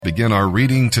begin our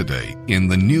reading today in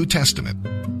the New Testament.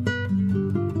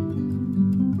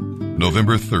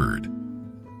 November 3rd,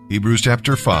 Hebrews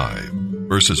chapter 5,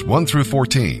 verses 1 through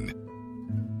 14.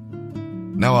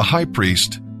 Now a high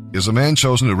priest is a man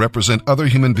chosen to represent other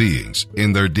human beings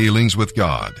in their dealings with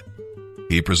God.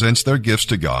 He presents their gifts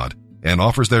to God and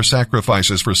offers their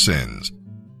sacrifices for sins.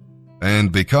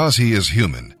 And because he is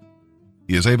human,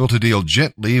 he is able to deal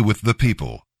gently with the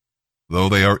people, though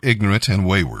they are ignorant and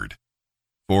wayward.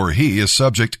 For he is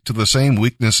subject to the same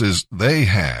weaknesses they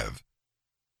have.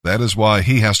 That is why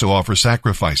he has to offer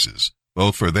sacrifices,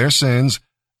 both for their sins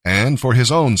and for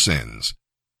his own sins.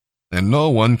 And no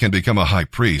one can become a high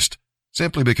priest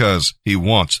simply because he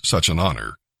wants such an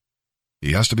honor.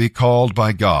 He has to be called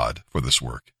by God for this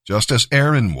work, just as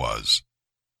Aaron was.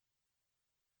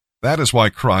 That is why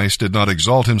Christ did not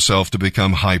exalt himself to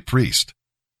become high priest.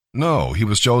 No, he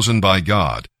was chosen by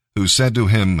God, who said to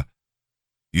him,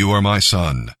 "You are my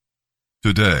son.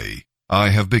 Today I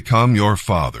have become your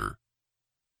father."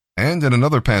 And in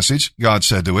another passage, God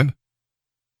said to him,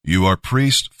 "You are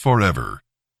priest forever,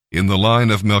 in the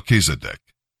line of Melchizedek."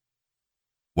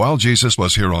 While Jesus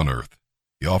was here on earth,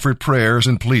 he offered prayers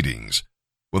and pleadings,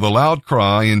 with a loud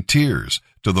cry and tears,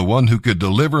 to the one who could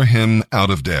deliver him out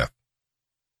of death.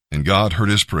 And God heard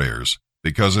his prayers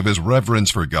because of his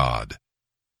reverence for God.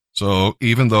 So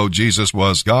even though Jesus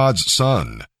was God's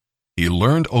son, he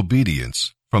learned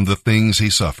obedience from the things he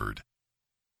suffered.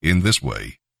 In this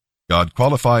way, God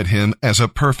qualified him as a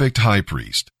perfect high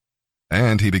priest,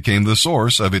 and he became the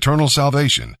source of eternal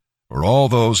salvation for all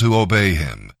those who obey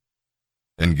him.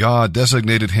 And God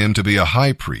designated him to be a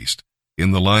high priest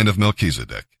in the line of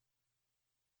Melchizedek.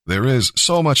 There is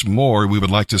so much more we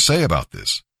would like to say about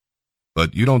this,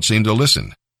 but you don't seem to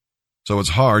listen, so it's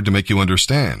hard to make you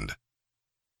understand.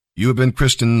 You have been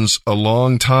Christians a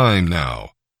long time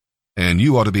now, and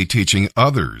you ought to be teaching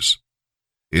others.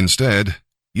 Instead,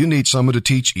 you need someone to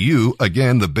teach you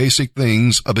again the basic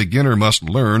things a beginner must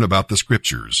learn about the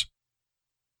Scriptures.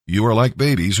 You are like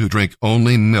babies who drink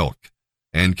only milk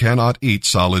and cannot eat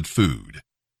solid food.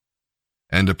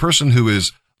 And a person who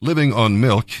is living on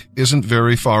milk isn't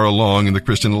very far along in the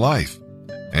Christian life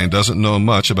and doesn't know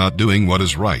much about doing what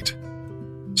is right.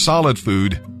 Solid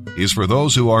food is for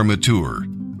those who are mature,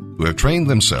 who have trained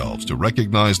themselves to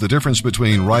recognize the difference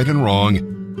between right and wrong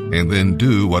and then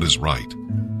do what is right.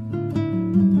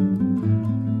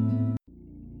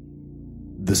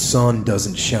 The sun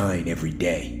doesn't shine every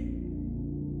day.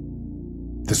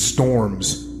 The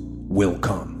storms will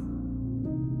come.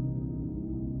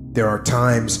 There are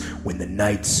times when the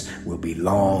nights will be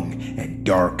long and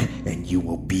dark and you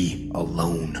will be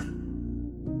alone.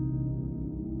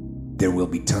 There will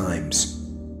be times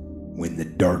when the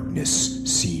darkness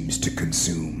seems to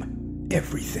consume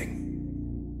everything.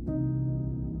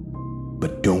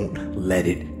 But don't let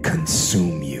it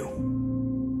consume you.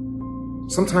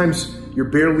 Sometimes you're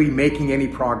barely making any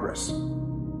progress.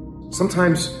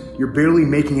 Sometimes you're barely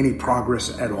making any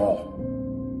progress at all.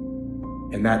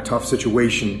 And that tough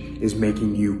situation is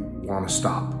making you want to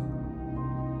stop.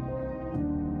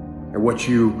 And what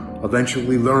you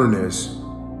eventually learn is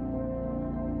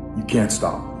you can't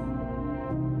stop.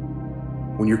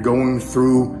 When you're going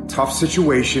through tough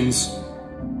situations,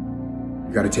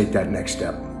 you got to take that next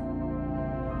step.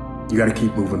 You got to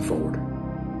keep moving forward.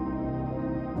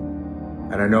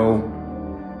 And I know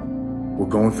we're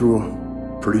going through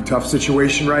a pretty tough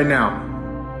situation right now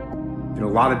in a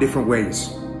lot of different ways.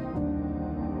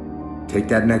 Take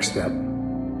that next step.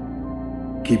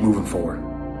 Keep moving forward.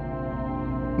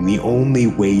 And the only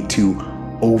way to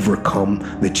overcome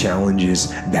the challenges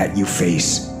that you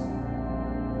face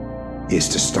is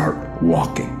to start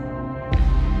walking.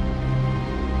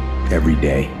 Every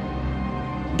day,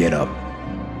 get up,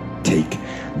 take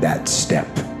that step,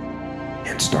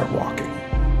 and start walking.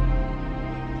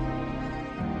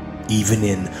 Even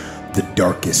in the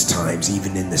darkest times,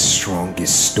 even in the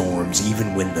strongest storms,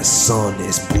 even when the sun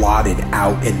is blotted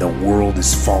out and the world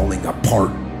is falling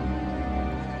apart,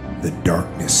 the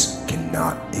darkness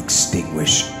cannot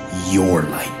extinguish your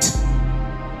light.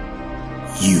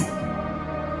 You,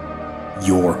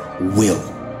 your will,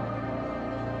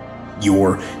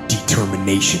 your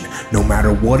determination, no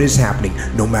matter what is happening,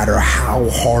 no matter how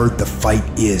hard the fight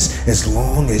is, as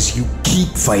long as you keep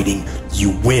fighting,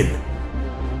 you win.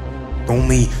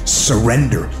 Only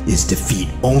surrender is defeat.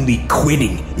 Only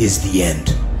quitting is the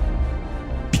end.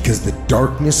 Because the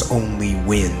darkness only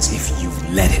wins if you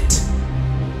let it.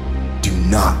 Do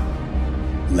not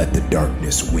let the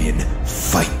darkness win.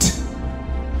 Fight.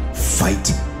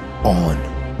 Fight on.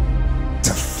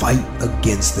 To fight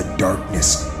against the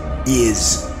darkness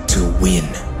is to win.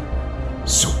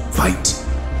 So fight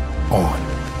on.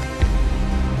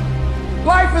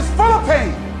 Life is full of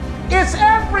pain. It's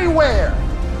everywhere.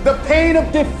 The pain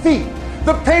of defeat,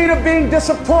 the pain of being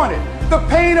disappointed, the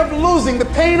pain of losing, the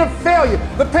pain of failure,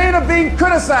 the pain of being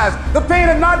criticized, the pain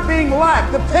of not being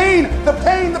liked, the pain.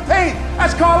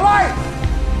 That's called life.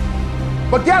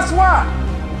 But guess what?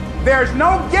 There's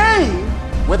no gain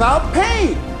without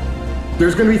pain.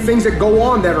 There's going to be things that go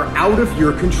on that are out of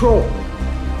your control.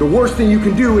 The worst thing you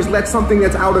can do is let something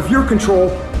that's out of your control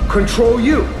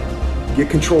you. Get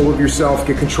control of yourself,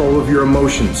 get control of your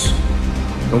emotions.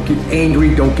 Don't get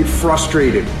angry, don't get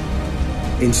frustrated.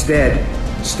 Instead,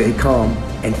 stay calm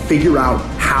and figure out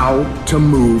how to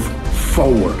move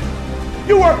forward.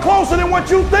 You are closer than what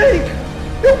you think.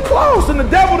 You close, and the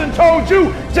devil done told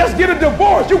you, just get a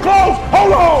divorce. You close,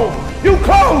 hold on. You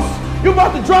close. You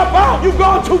about to drop out. You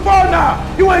gone too far now.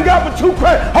 You ain't got but 2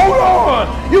 credits. Hold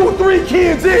on. You 3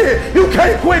 kids in. You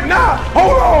can't quit now.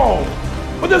 Hold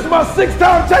on. But this is my 6th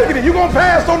time taking it. You gonna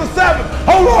pass on the 7th.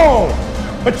 Hold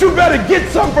on. But you better get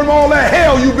something from all that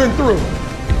hell you've been through.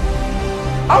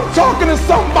 I'm talking to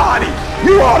somebody.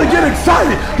 You ought to get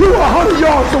excited. You are 100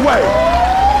 yards away.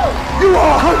 You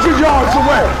are 100 yards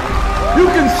away. You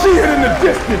can see it in the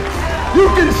distance. You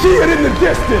can see it in the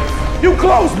distance. You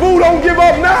close, boo. Don't give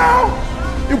up now.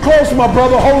 You close, my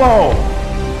brother. Hold on.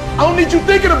 I don't need you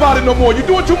thinking about it no more. You're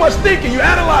doing too much thinking. You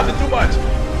analyzing too much.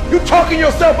 You talking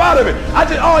yourself out of it. I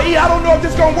don't know if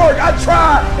this gonna work. I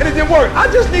tried and it didn't work.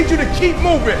 I just need you to keep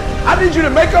moving. I need you to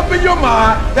make up in your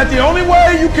mind that the only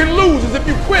way you can lose is if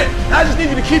you quit. And I just need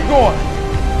you to keep going.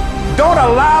 Don't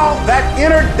allow that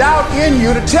inner doubt in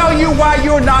you to tell you why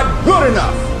you're not good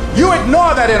enough. You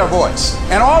ignore that inner voice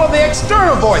and all of the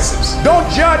external voices. Don't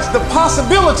judge the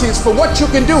possibilities for what you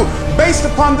can do based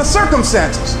upon the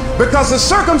circumstances, because the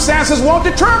circumstances won't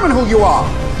determine who you are.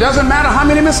 Doesn't matter how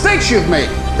many mistakes you've made.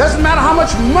 Doesn't matter how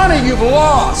much money you've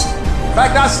lost. In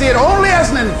fact, I see it only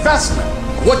as an investment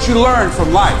of what you learn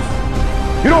from life.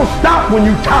 You don't stop when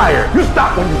you're tired. You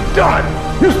stop when you're done.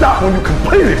 You stop when you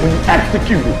complete it, when you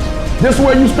execute it. This is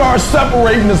where you start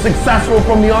separating the successful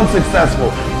from the unsuccessful.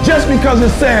 Just because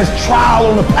it says trial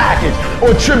on the package,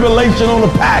 or tribulation on the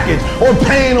package, or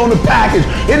pain on the package,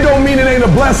 it don't mean it ain't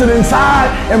a blessing inside,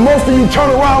 and most of you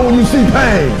turn around when you see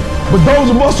pain. But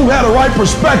those of us who had a right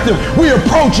perspective, we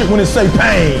approach it when it say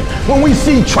pain. When we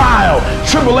see trial,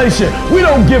 tribulation, we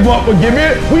don't give up or give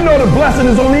in. We know the blessing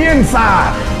is on the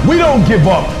inside. We don't give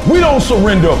up. We don't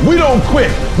surrender. We don't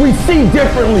quit. We see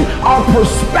differently. Our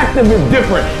perspective is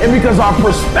different. And because our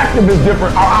perspective is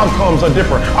different, our outcomes are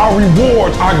different. Our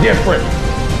rewards are different.